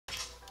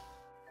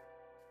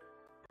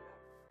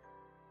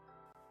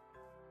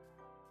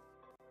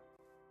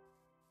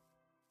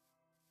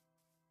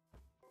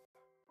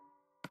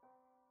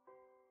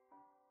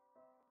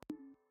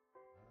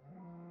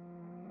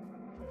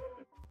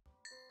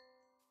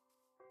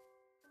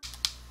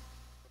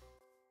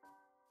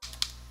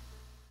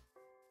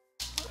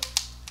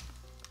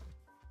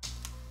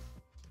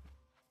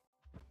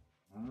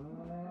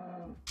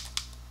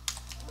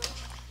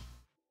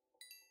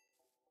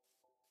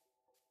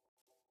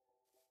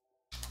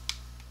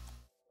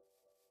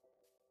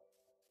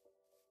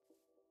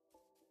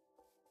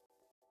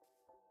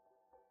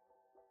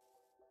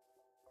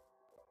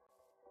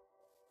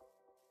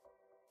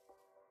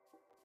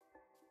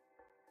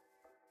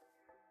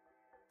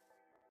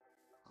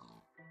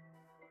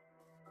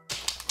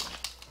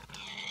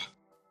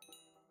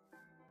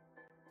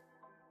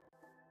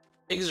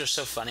Pigs are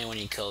so funny when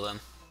you kill them.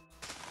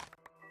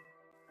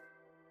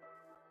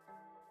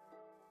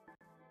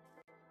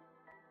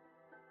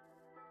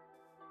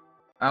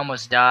 I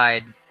almost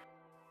died.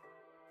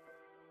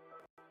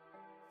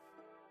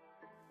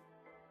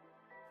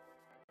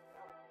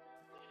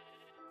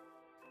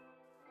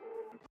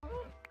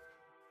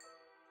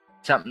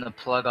 Something to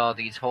plug all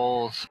these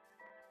holes.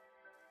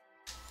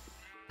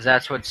 'Cause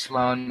that's what's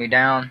slowing me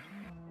down.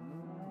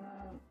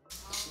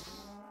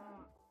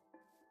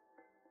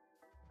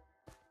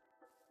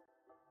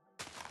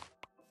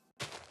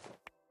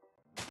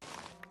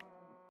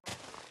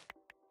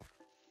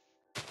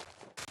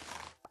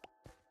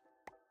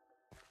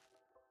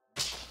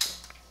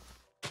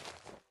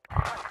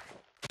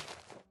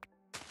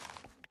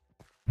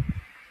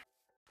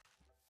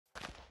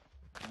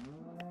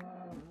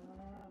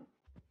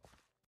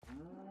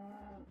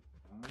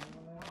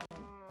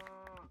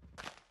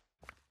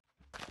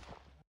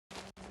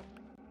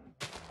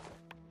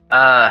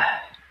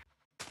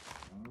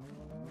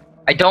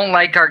 I don't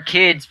like our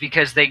kids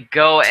because they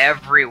go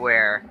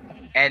everywhere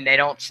and they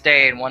don't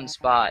stay in one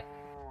spot.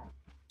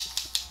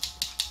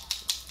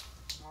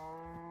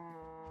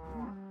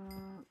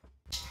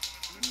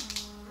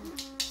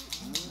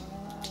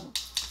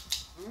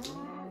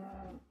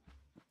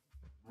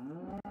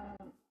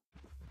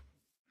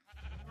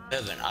 I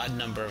have an odd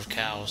number of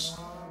cows.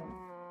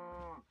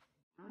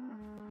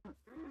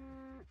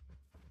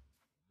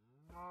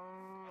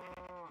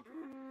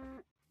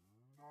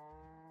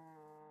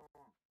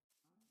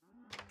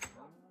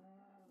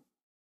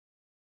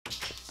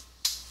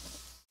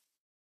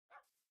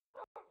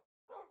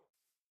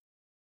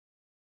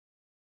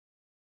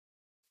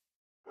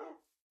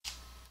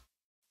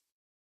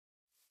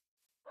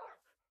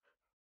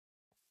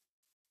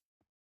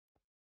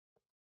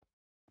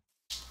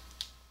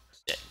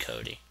 Shit,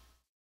 Cody.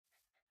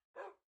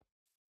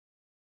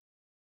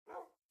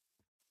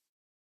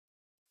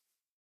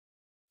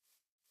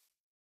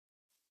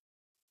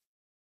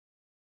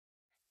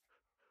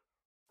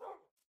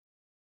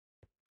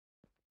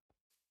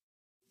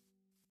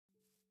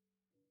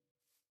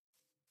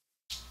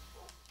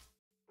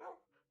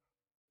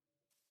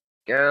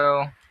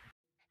 Go.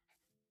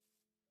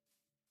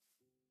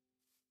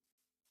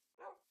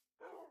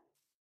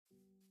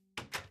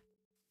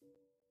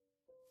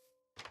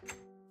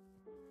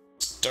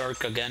 It's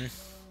dark again.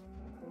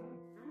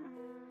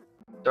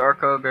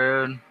 Darko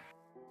good.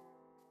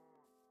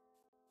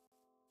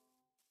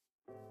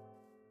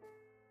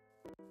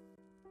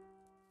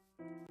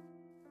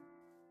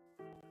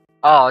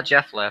 Oh,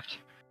 Jeff left.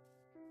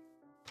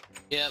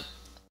 Yep.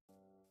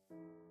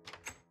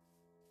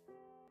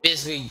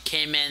 Basically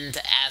came in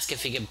to ask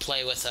if he could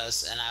play with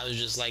us, and I was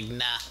just like,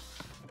 nah.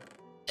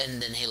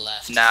 And then he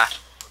left. Nah.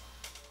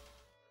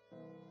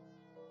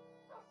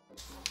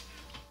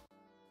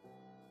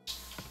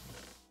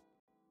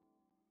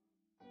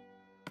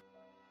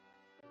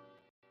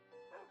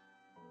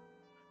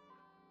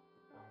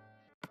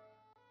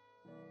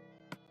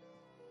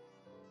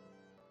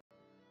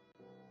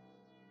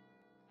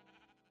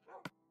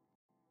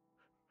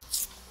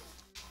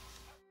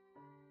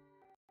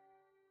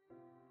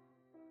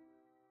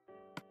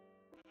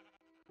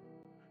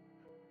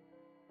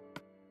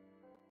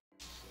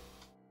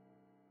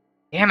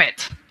 Damn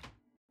it.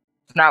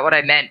 It's not what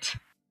I meant.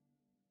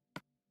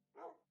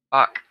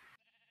 Fuck.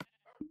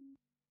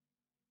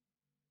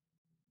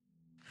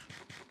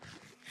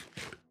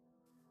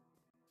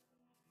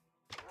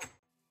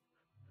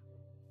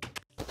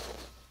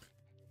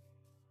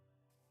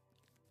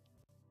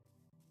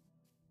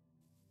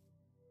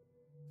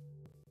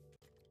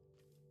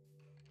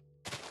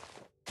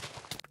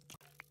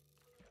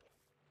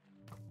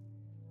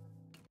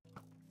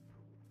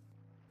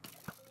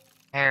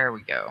 There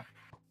we go.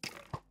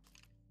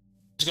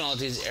 Just gonna let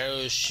these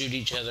arrows shoot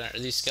each other, or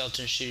these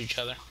skeletons shoot each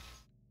other.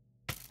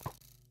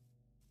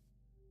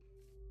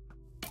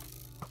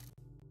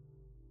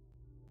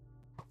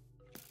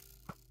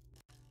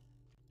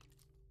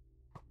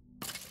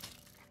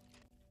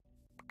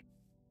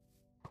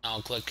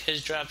 I'll click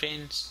his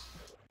droppings.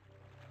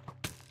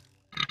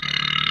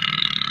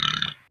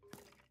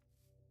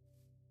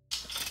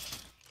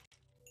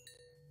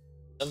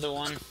 Other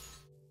one.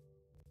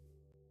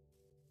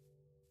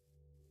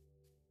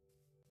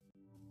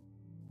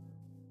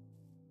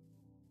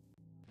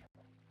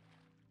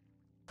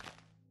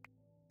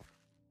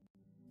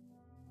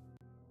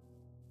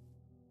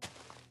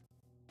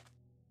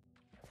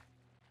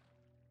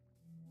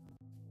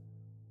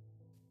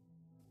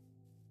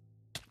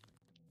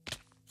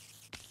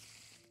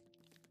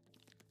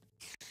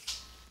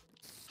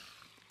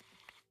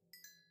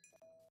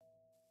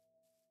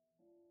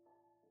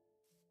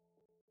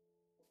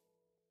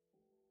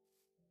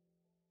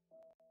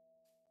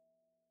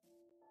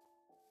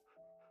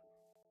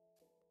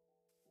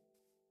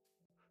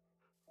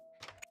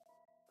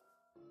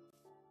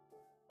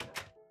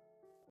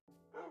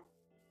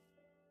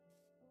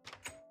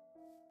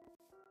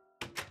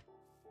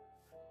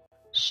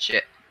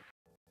 Shit.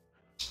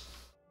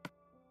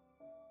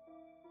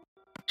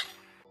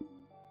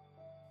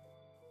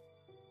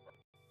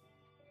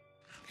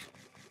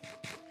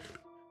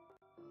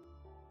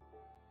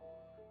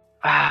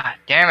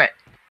 Damn it.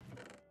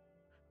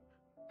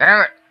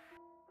 Damn it.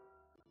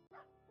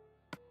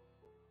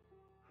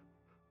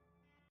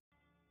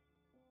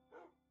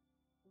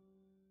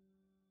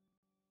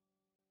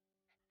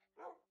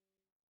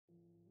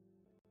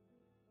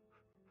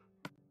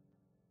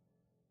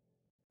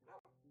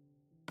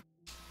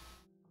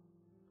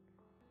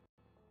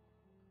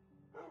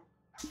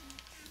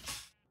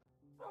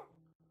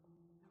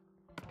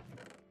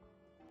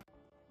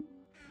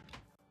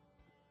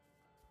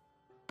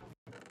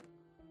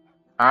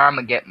 I'm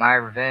gonna get my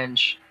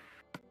revenge.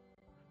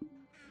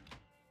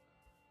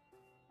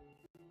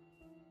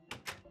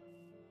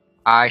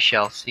 I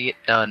shall see it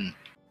done.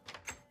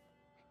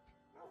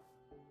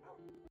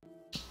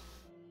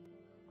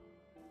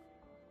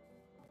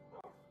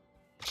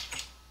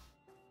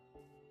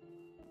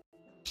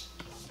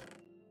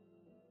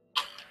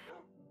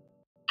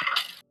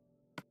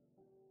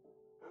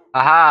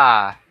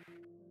 Aha!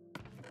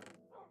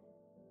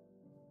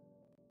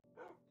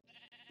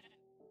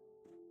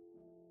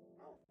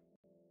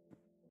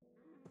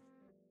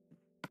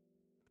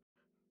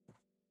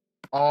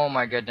 Oh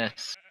my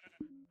goodness.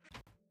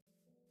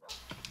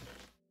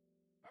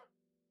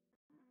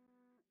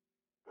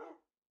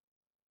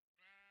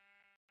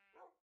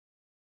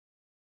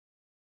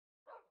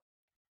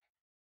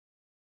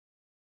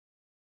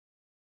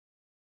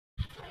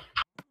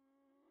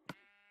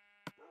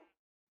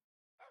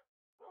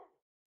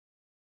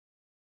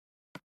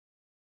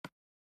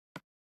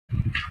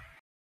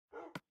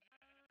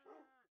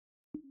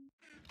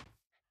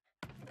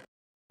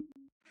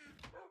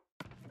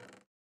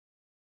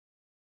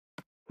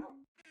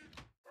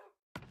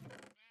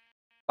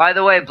 By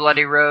the way,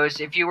 Bloody Rose,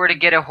 if you were to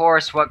get a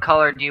horse, what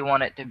color do you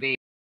want it to be?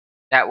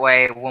 That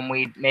way,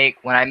 when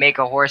I make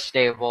a horse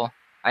stable,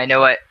 I know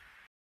what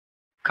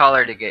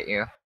color to get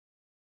you.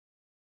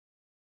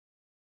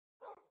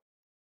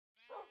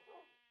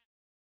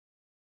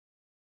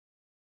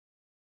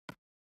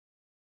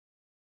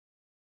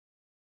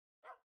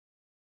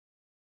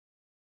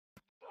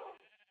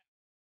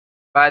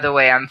 By the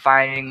way, I'm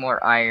finding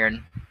more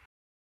iron.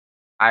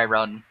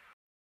 Iron.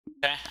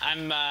 Okay,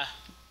 I'm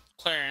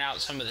clearing out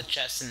some of the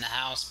chests in the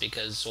house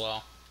because,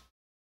 well...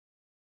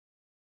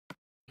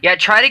 Yeah,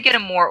 try to get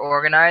them more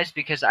organized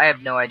because I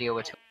have no idea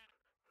what's.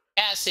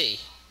 Cassie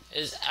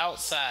is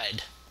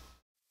outside.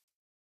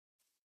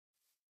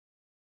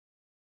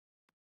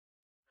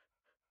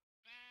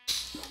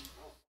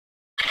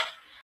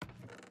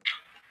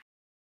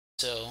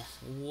 So,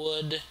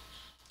 wood...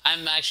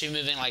 I'm actually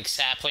moving like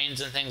saplings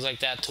and things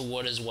like that to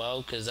wood as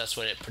well because that's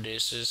what it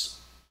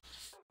produces.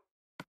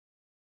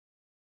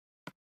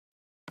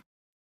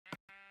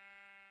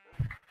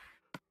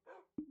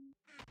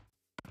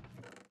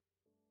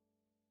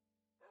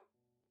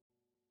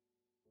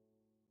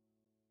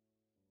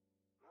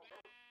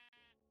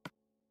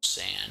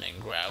 Sand and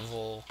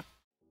gravel,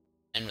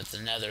 and with the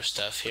nether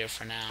stuff here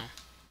for now.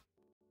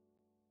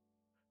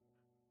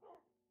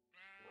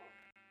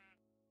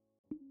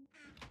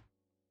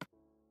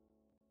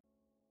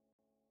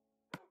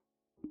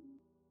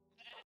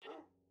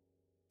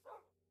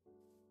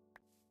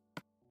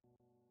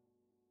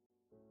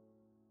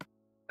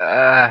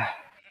 Uh,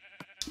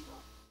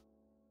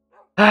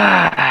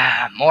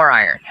 more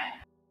iron.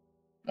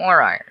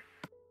 More iron.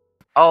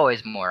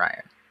 Always more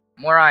iron.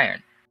 More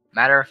iron.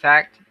 Matter of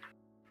fact,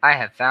 I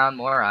have found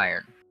more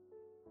iron.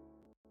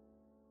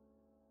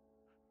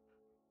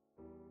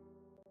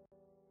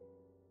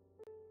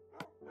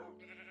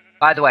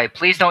 By the way,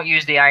 please don't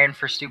use the iron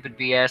for stupid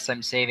BS.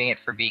 I'm saving it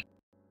for B.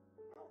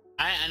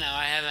 I know,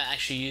 I haven't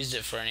actually used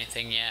it for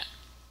anything yet.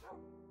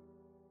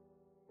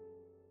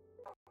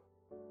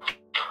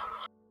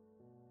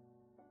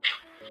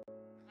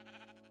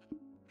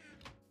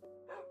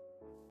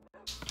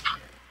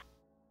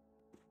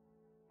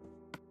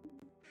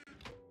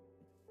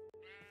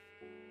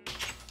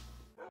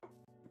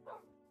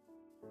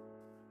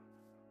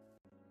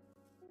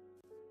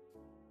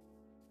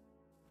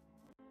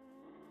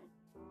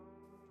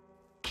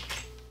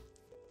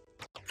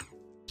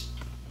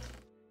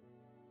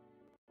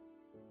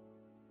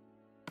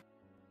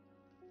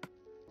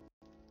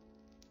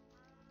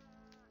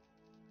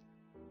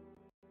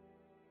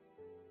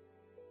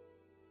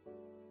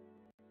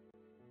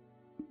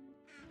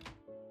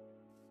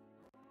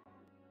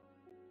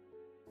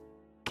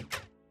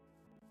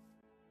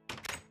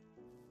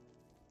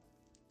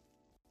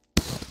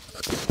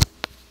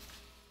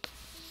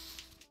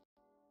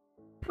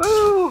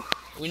 Woo!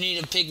 We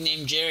need a pig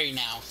named Jerry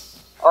now.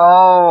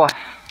 Oh,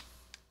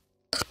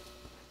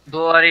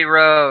 Bloody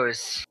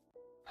Rose.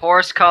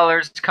 Horse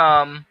colors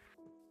come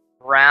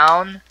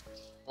brown,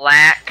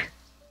 black,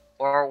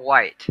 or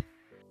white.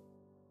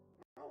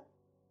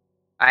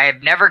 I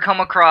have never come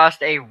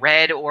across a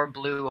red or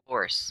blue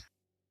horse.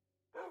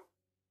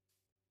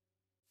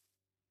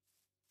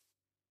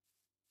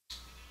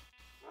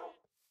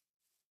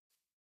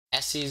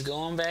 Cassie's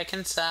going back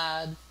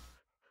inside.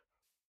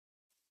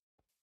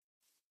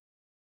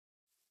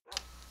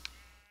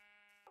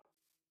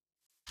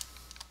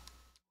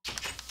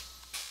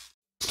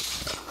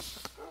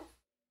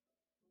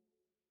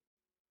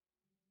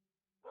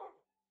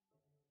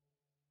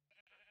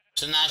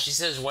 So now she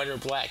says white or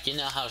black. You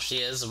know how she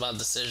is about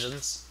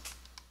decisions.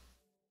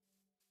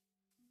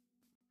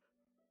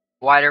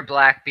 White or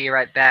black, be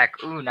right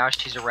back. Ooh, now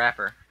she's a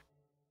rapper.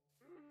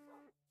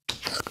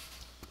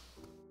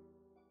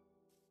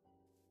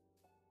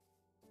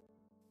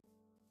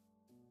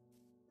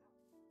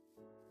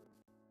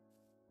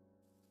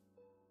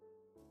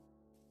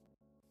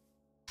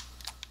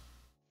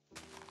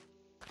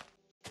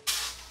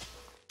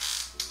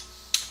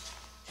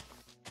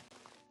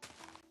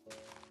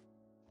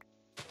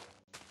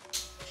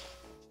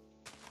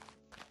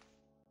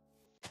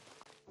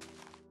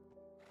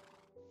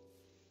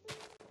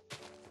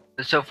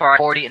 So far,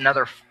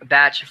 another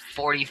batch of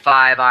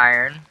 45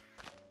 iron.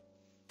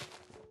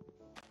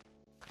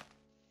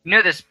 You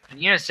know the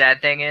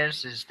sad thing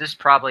is this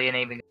probably ain't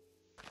even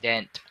a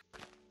dent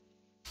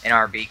in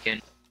our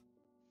beacon.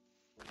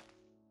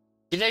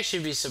 You'd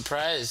actually be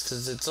surprised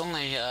because it's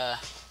only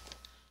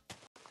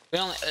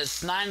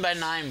it's 9 by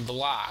 9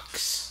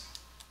 blocks.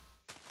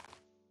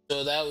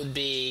 So that would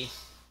be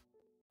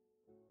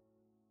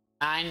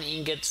 9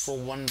 ingots for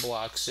 1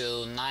 block.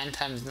 So 9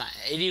 times 9,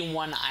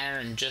 81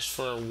 iron just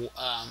for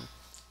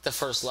the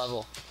first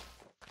level.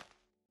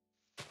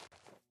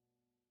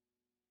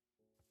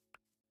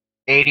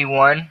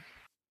 81.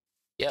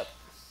 Yep.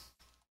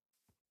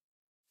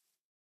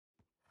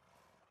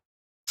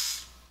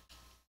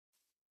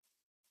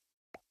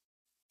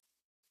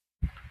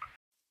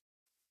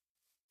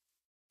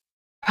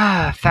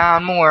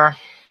 Found more.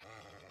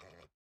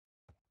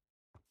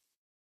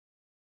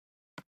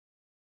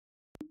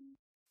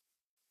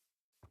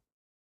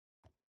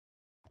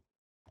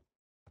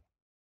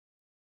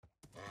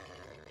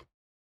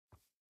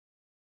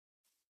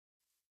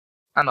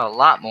 I'm a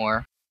lot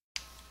more.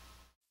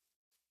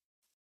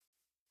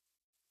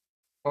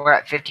 We're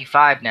at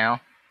 55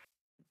 now.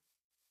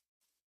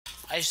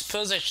 I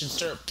suppose I should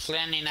start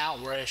planning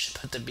out where I should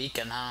put the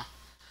beacon, huh?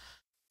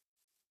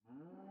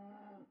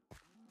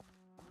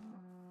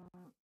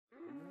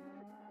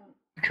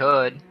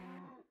 Could.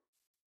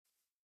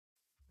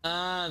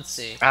 Let's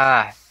see.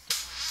 Ah.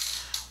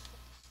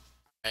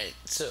 Right,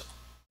 so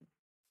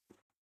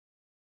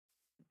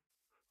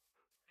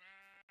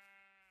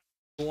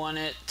you want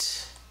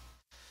it.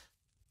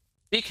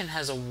 Beacon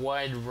has a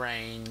wide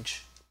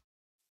range.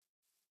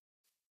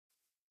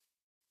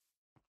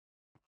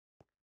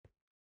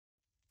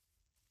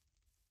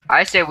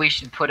 I say we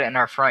should put it in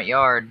our front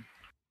yard.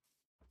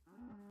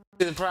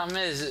 The problem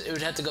is, it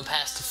would have to go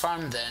past the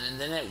farm then, and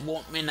then it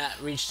may not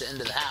reach the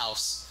end of the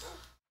house.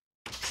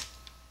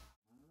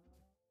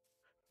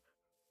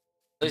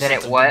 Then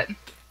it what?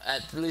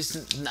 At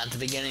least not the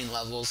beginning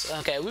levels.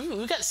 Okay,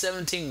 we got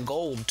 17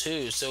 gold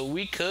too, so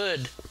we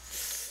could,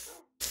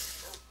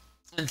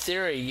 in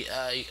theory,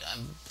 I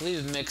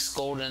believe mix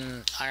gold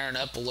and iron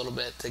up a little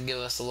bit to give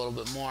us a little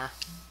bit more.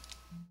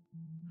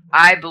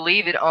 I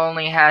believe it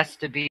only has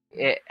to be.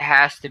 It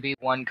has to be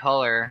one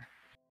color.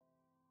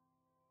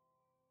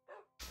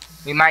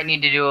 We might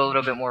need to do a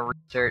little bit more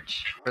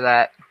research for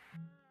that.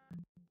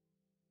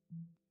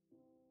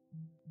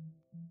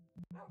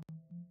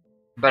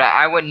 But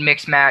I wouldn't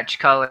mix match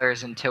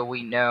colors until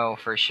we know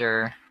for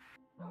sure.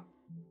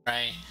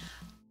 Right.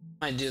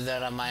 Might do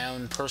that on my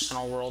own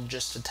personal world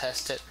just to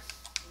test it.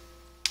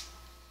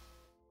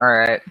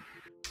 Alright.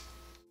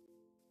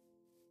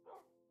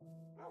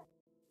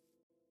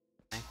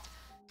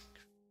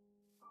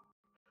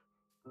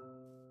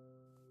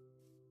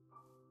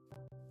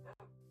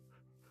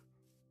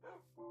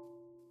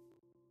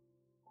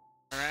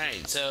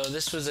 Alright, so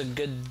this was a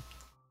good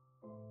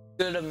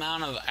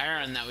amount of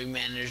iron that we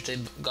managed to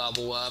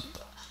gobble up.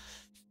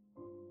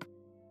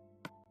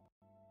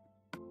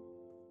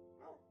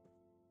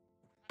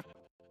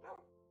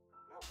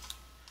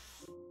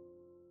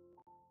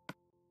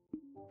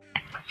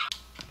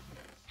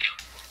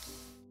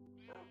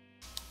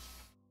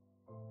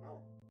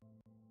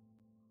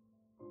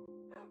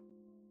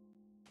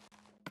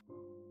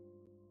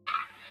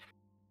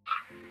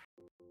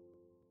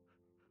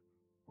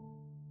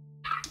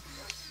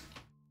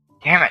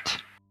 Damn it.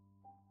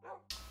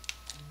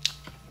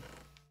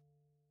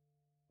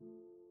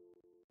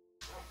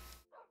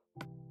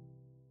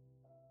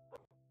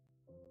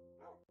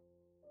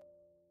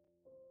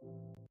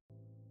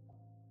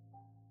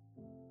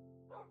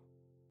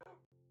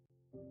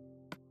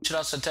 Should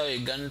also tell you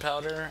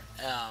gunpowder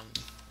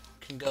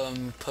can go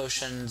in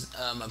potions,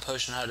 a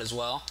potion hut as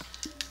well,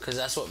 because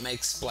that's what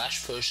makes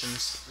splash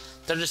potions.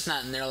 They're just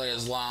not nearly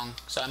as long,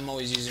 so I'm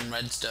always using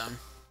redstone.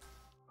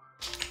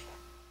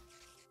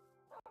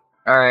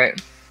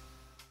 Alright.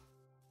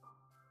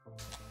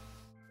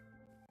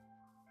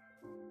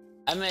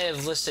 I may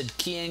have listed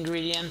key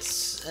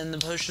ingredients in the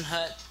potion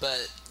hut,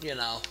 but, you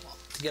know,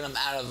 to get them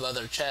out of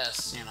other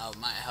chests, you know, it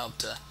might help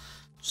to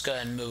just go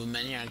ahead and move them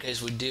in here in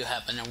case we do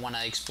happen to want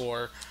to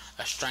explore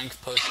a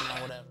strength potion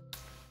or whatever.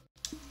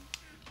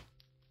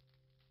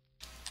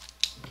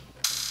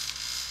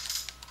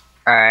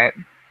 Alright.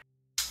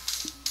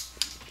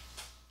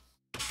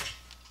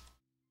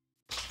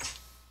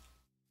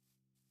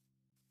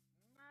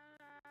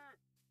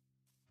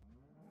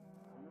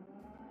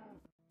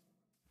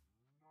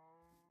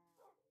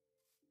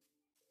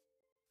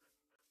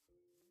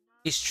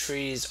 These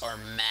trees are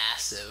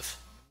massive.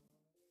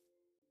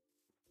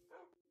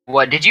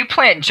 What, did you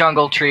plant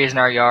jungle trees in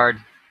our yard?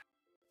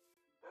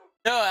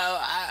 No,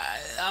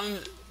 I'm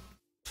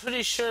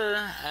pretty sure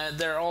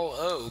they're all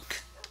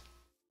oak.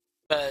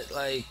 But,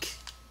 like,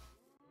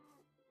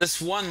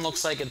 this one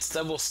looks like it's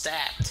double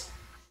stacked.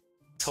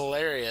 It's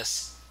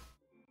hilarious.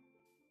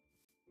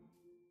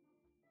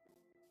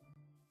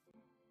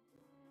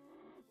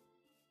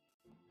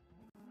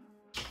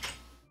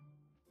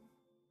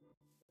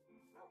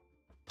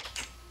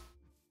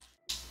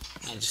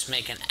 And just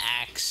make an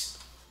axe.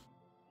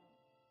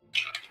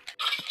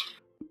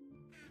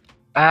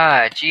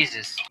 Ah,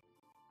 Jesus.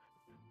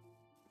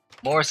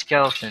 More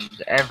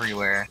skeletons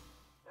everywhere.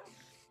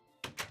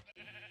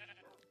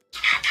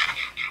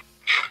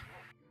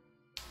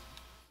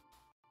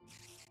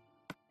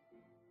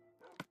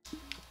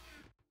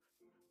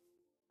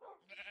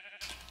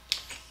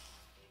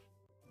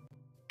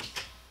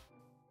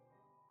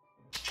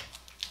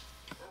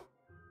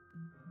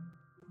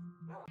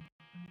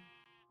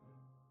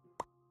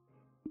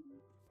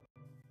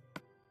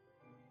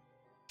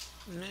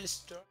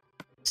 Mr.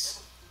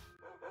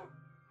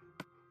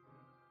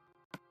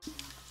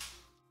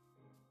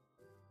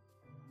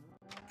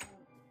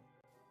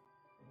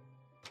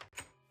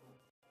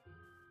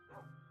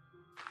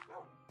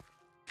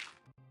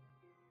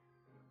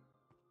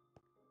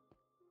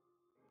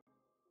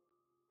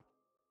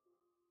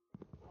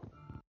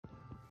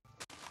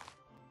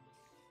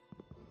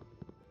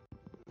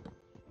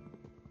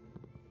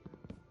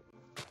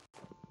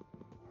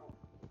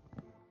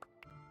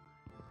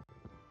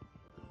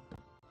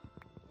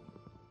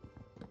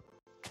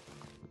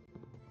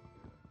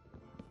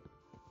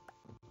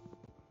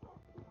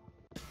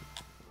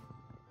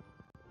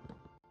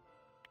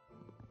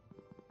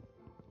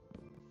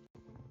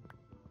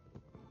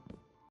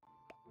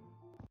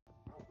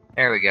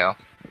 There we go.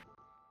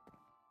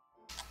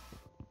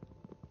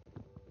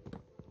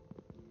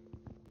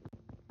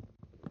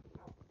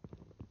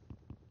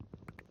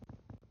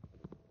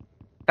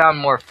 Found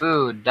more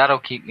food. That'll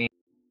keep me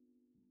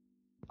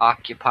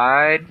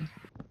occupied.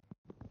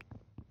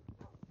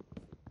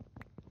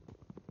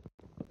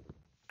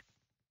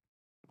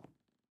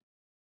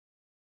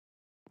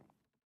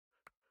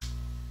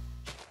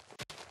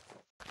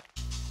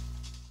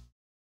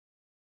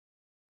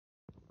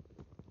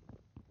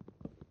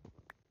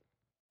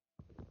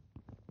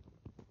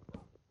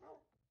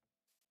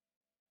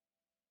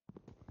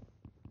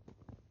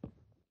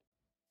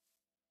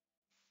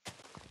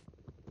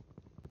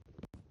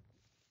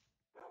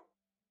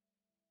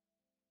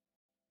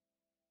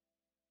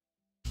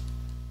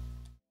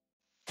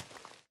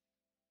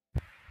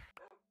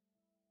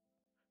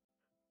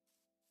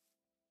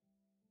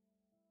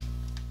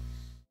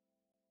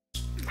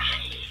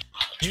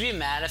 Would you be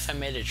mad if I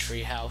made a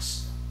tree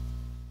house?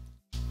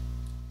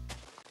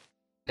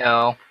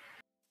 No.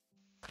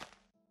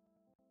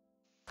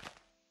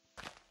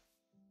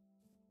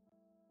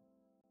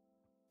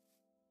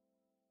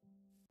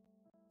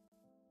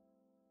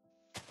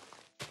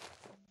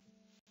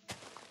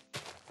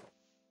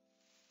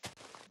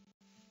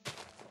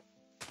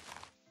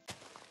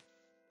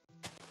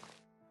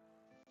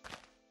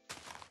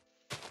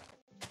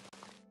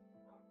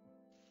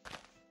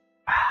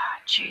 Ah,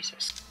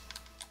 Jesus.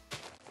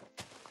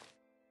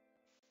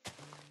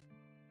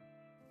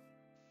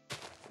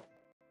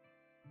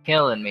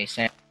 Killing me,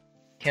 Sam.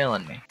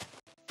 Killing me.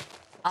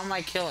 How am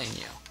I killing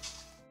you?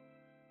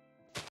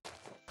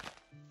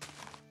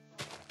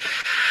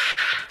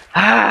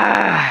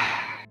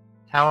 Ah,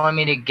 telling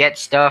me to get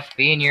stuff,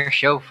 being your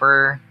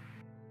chauffeur.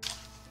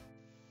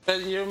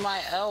 But you're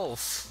my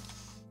elf.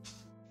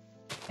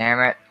 Damn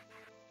it.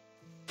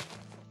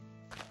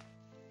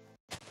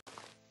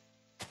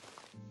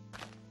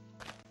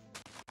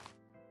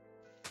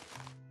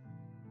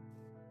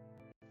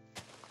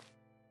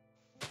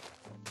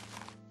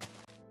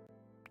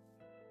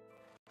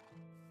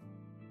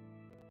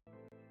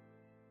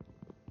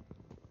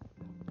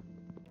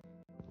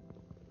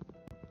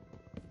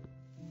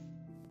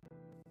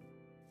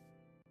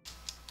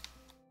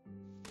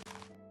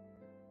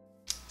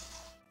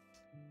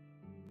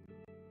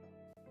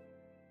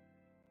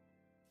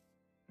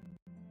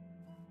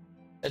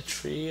 A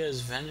tree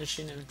is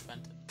vanishing in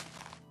front of me.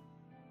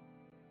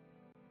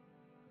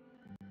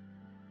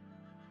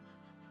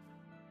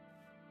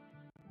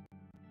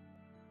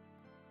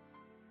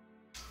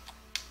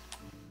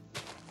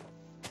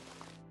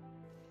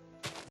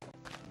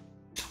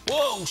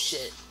 Whoa,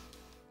 shit!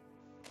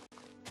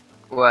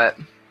 What?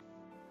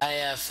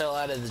 I fell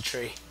out of the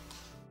tree.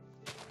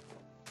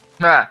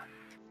 Ah.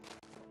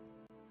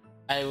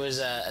 I was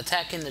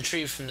attacking the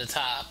tree from the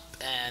top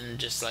and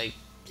just like,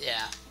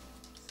 yeah.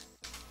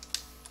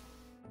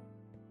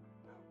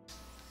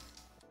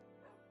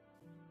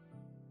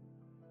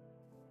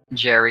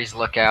 Jerry's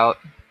lookout.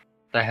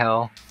 The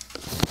hell?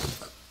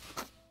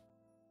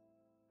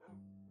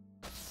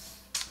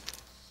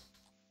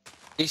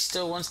 He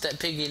still wants that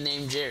piggy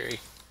named Jerry.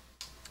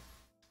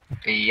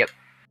 Yep.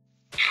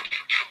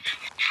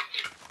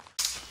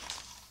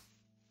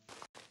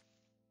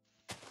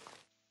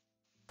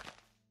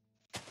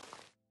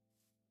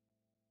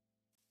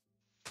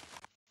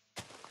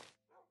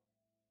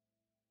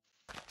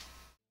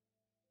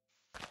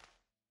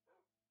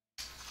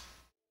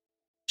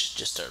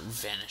 just start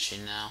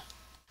vanishing now.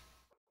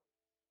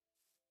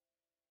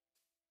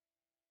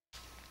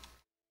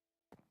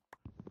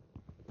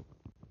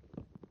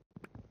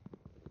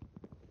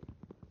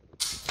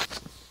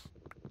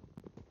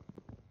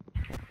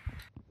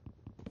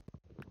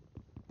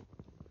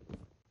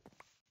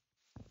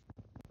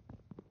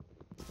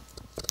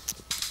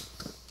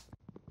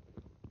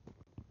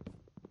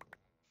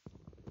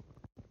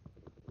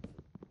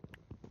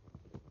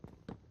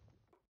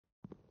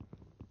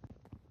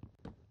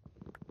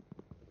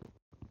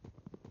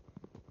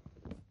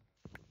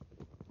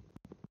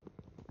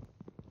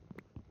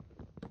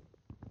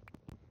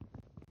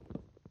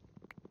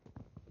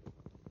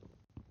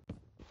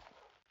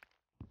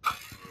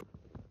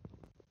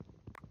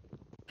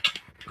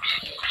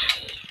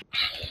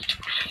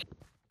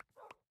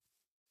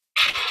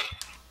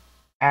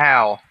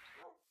 Ow.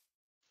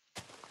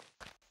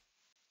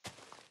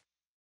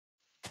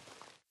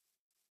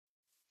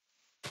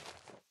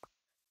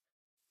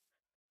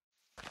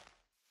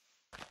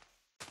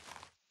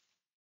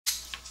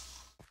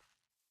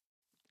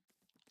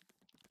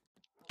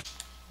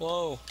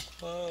 Whoa,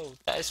 whoa,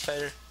 die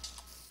spider.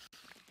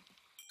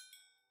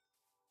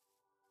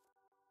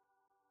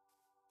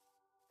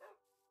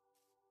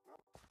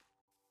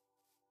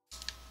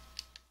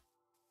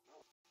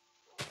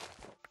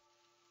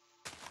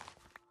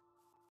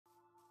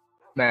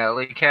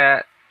 Smelly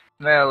cat.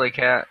 Smelly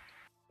cat.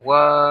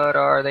 What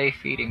are they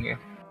feeding you?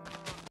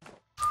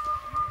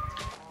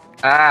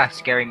 Ah,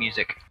 scary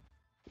music.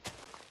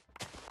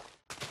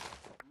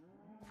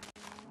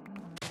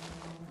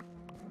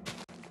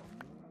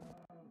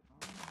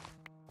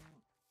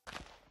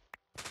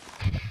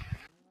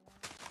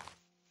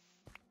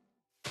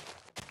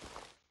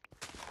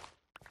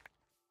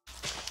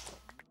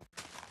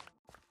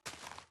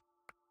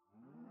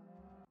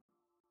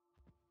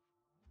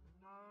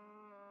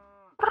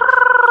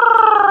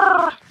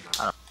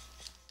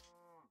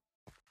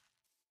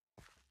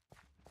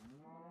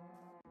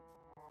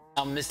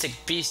 Now Mystic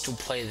Beast will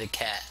play the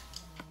cat.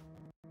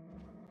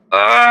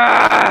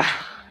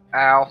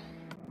 Ow.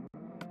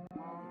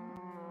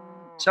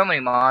 So many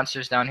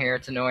monsters down here,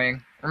 it's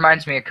annoying.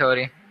 Reminds me of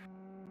Cody.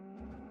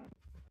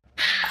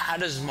 How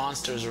does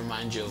monsters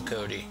remind you of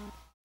Cody?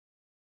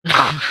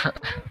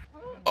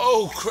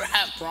 Oh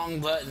crap, wrong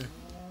button.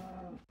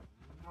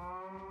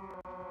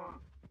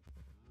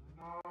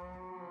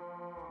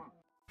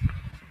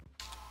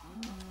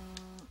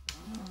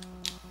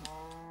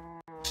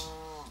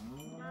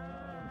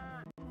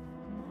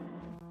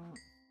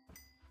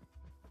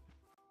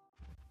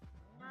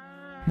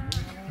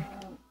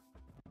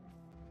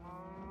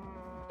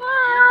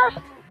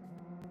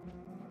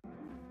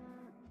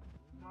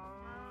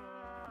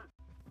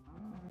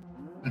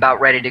 About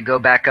ready to go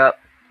back up.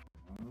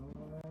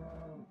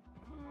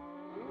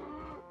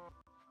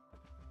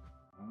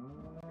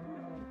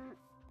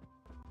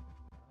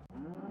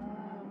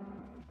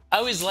 I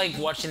always like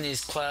watching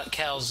these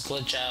cows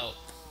glitch out.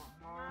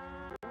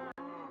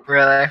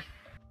 Really?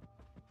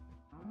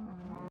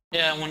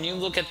 Yeah, when you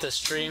look at the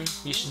stream,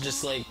 you should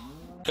just like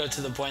go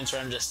to the points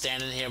where I'm just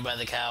standing here by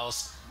the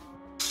cows,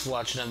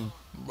 watching them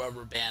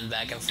rubber band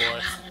back and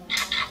forth.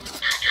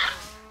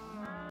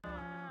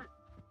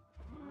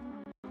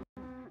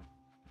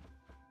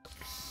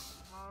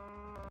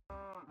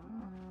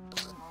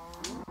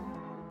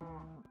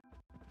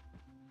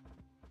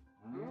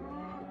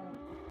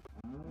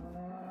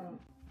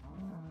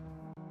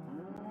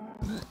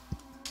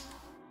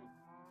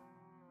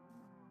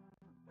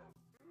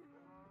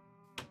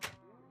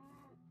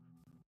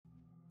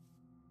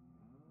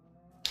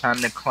 Time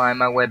to climb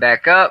my way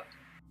back up.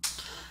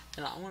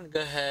 And I'm gonna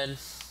go ahead.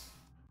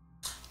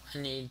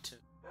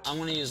 I'm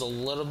gonna use a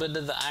little bit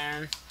of the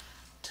iron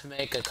to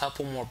make a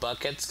couple more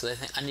buckets because I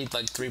think I need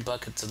like 3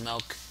 buckets of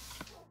milk.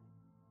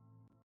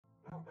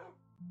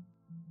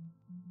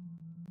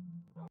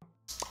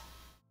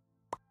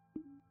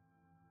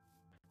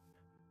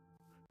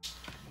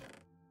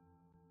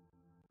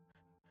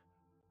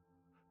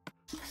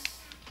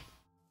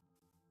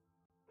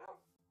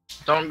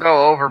 Don't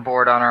go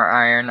overboard on our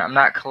iron. I'm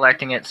not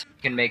collecting it so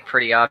you can make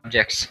pretty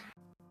objects.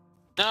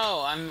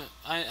 No, I'm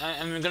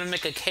gonna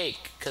make a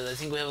cake because I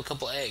think we have a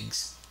couple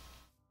eggs.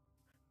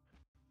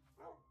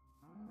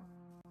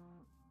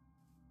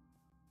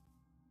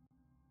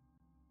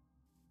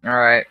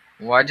 Alright.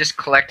 Well, I just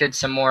collected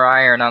some more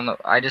iron on the...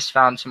 I just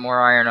found some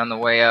more iron on the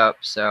way up,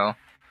 so...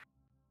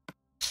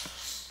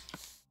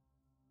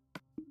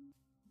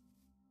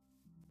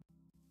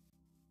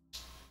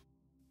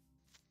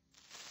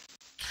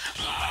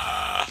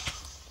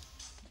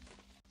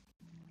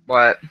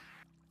 What?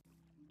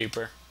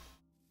 Creeper.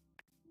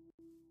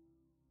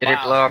 Did it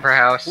blow up our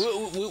house?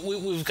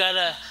 We've got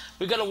a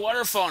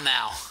waterfall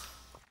now.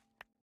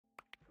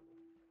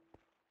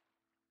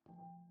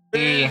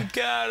 We've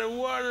got a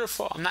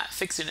waterfall. I'm not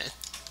fixing it.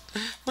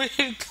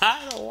 We've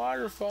got a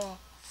waterfall.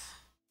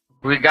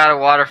 We got a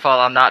waterfall.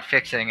 I'm not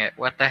fixing it.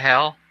 What the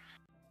hell?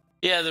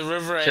 Yeah, the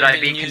river I've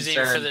been using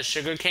for the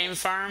sugarcane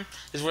farm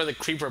is where the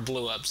creeper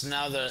blew up. So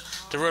now the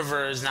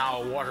river is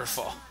now a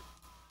waterfall.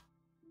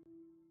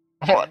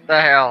 What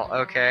the hell?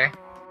 Okay.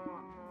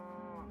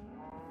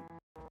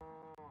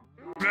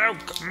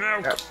 Milk,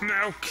 milk, Yep.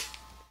 milk.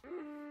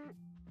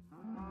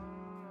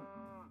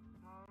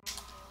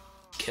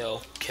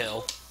 Kill,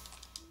 kill.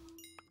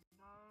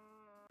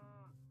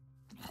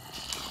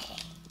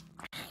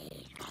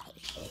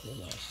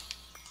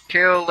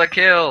 Kill the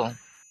kill.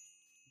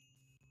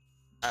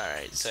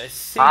 Alright, so I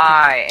think...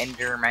 Bye,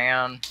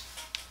 Enderman.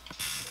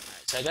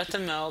 So I got the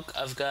milk,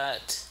 I've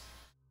got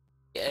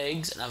the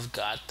eggs, and I've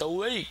got the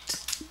wheat.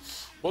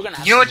 We're gonna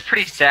have You know some... what's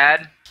pretty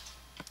sad?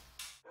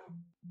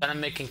 That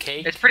I'm making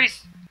cake? It's pretty...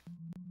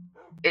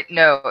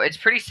 it's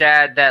pretty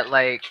sad that,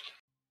 like,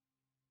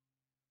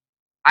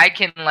 I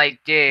can, like,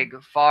 dig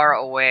far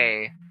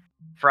away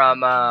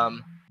from,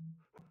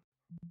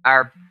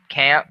 our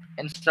camp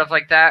and stuff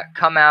like that,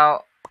 come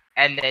out,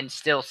 and then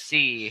still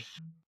see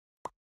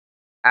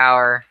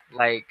our,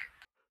 like,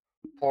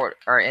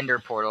 our ender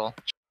portal.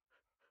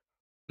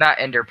 Not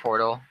ender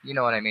portal, you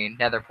know what I mean,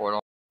 nether portal.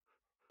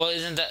 Well,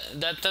 isn't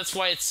that's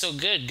why it's so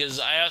good, because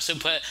I also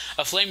put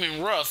a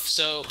flaming roof,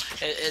 so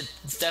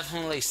it's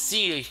definitely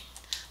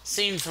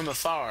seen from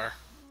afar.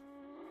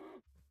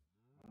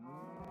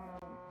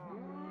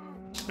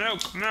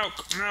 Milk,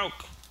 milk, milk,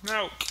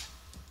 milk.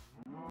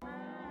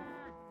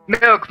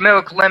 Milk,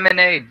 milk,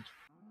 lemonade.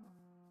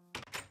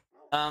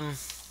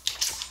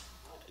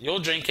 You'll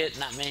drink it,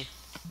 not me.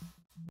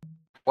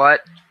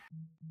 What?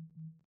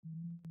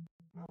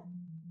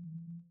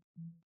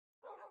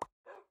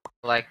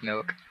 I like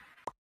milk.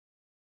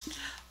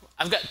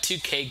 I've got 2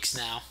 cakes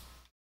now.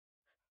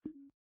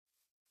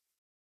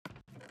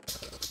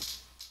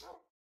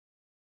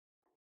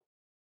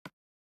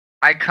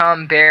 I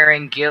come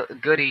bearing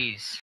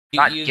goodies.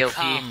 Not You guilty.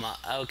 come,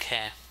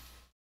 okay.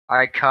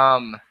 I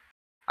come.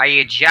 I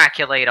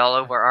ejaculate all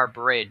over our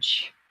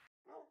bridge.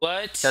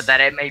 What? So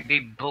that it may be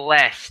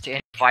blessed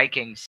in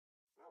Vikings.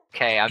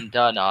 Okay, I'm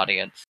done,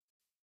 audience.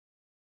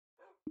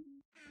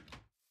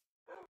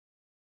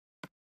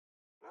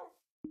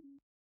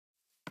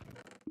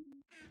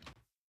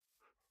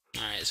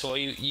 Alright, so while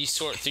you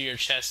sort through your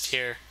chest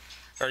here,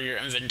 or your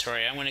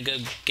inventory, I'm gonna go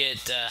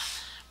get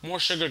more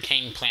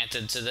sugarcane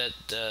planted so that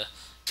the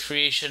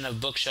creation of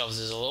bookshelves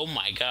is, oh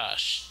my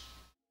gosh.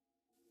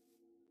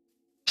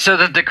 So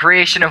that the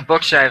creation of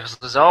bookshelves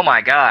is, oh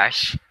my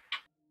gosh.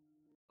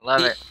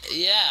 Love it.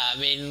 Yeah, I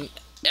mean,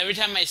 every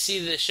time I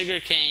see the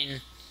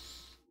sugarcane,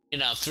 you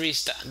know, 3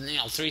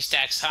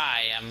 stacks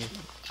high,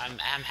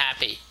 I'm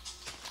happy.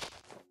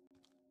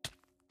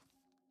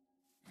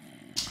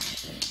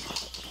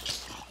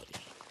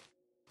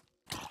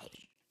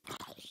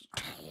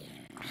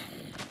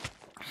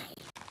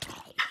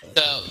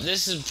 So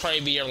this would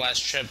probably be your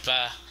last trip.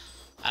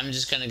 I'm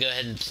just gonna go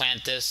ahead and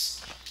plant this,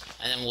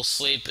 and then we'll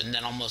sleep, and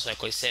then almost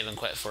likely save and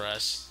quit for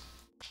us.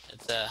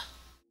 It's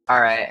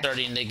Alright.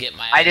 starting to get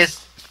my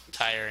eyes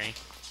tiring.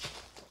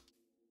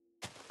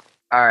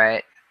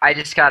 Alright. I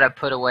just gotta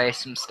put away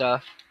some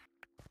stuff.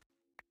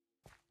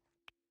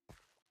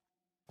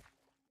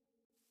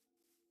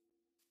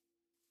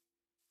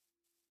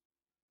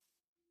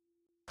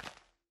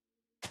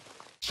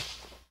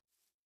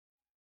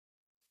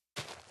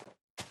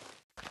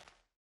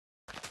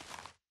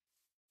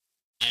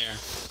 Here,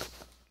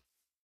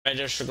 made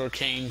the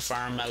sugarcane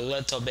farm a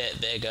little bit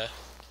bigger.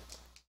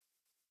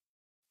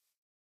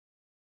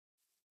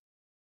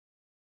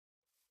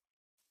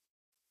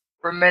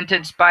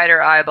 Fermented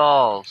spider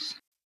eyeballs.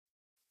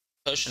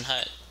 Potion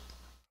hut.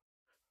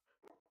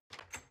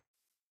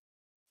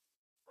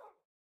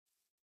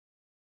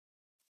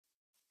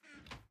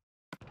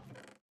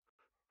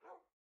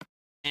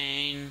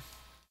 Cane.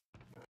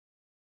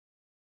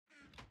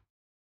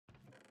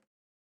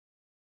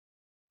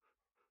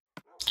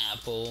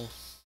 Apple.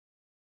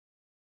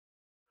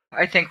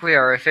 I think we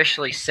are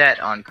officially set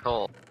on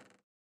coal.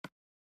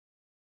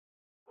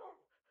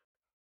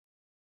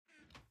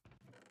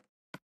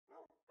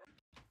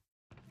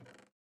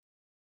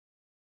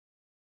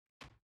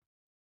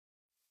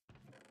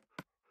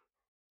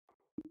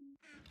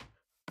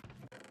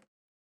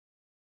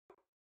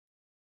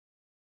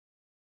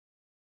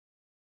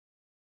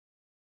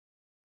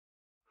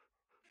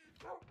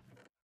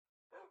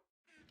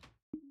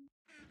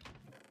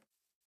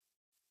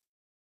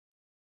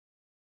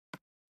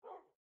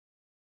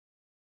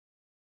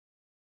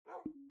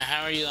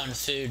 How are you on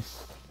food?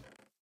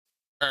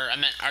 Or, I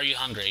meant, are you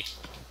hungry?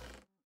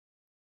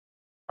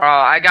 Oh,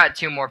 I got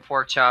 2 more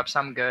pork chops.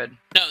 I'm good.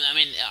 No, I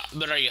mean,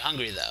 but are you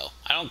hungry, though?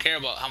 I don't care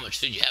about how much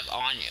food you have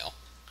on you.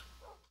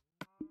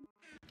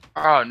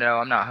 Oh no,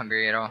 I'm not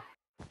hungry at all.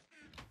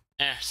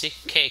 There, see?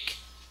 Cake.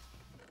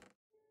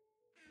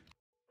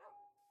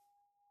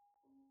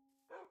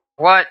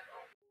 What?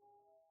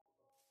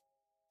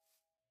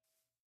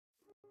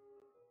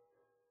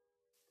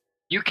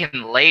 You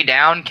can lay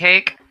down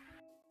cake?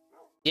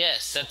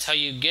 Yes, that's how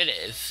you get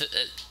it.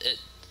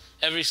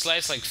 Every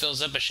slice, like,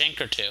 fills up a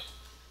shank or 2.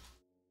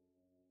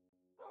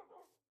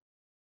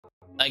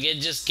 Like,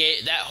 it just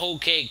gave... That whole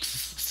cake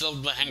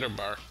filled my hunger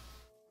bar.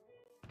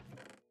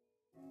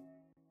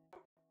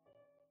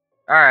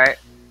 Alright.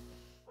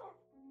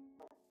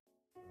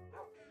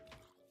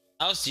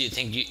 How else do you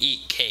think you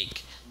eat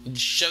cake? You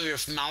shove your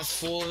mouth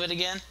full of it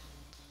again?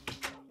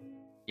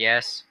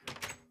 Yes.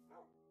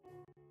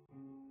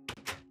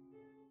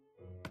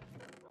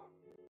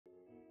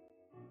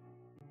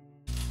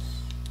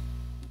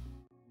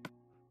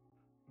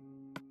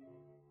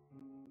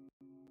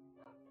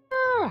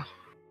 Whew.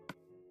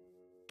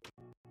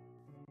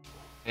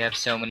 We have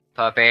so many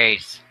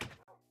puppies.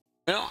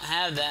 We don't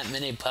have that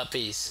many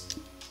puppies.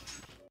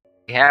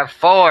 We have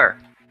 4.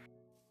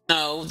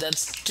 No,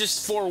 that's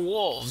just 4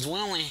 wolves. We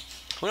don't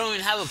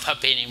even have a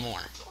puppy anymore.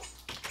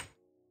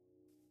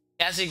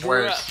 Cassie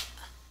grew up. Worse.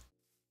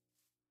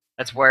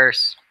 That's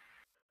worse.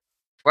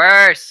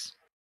 Worse.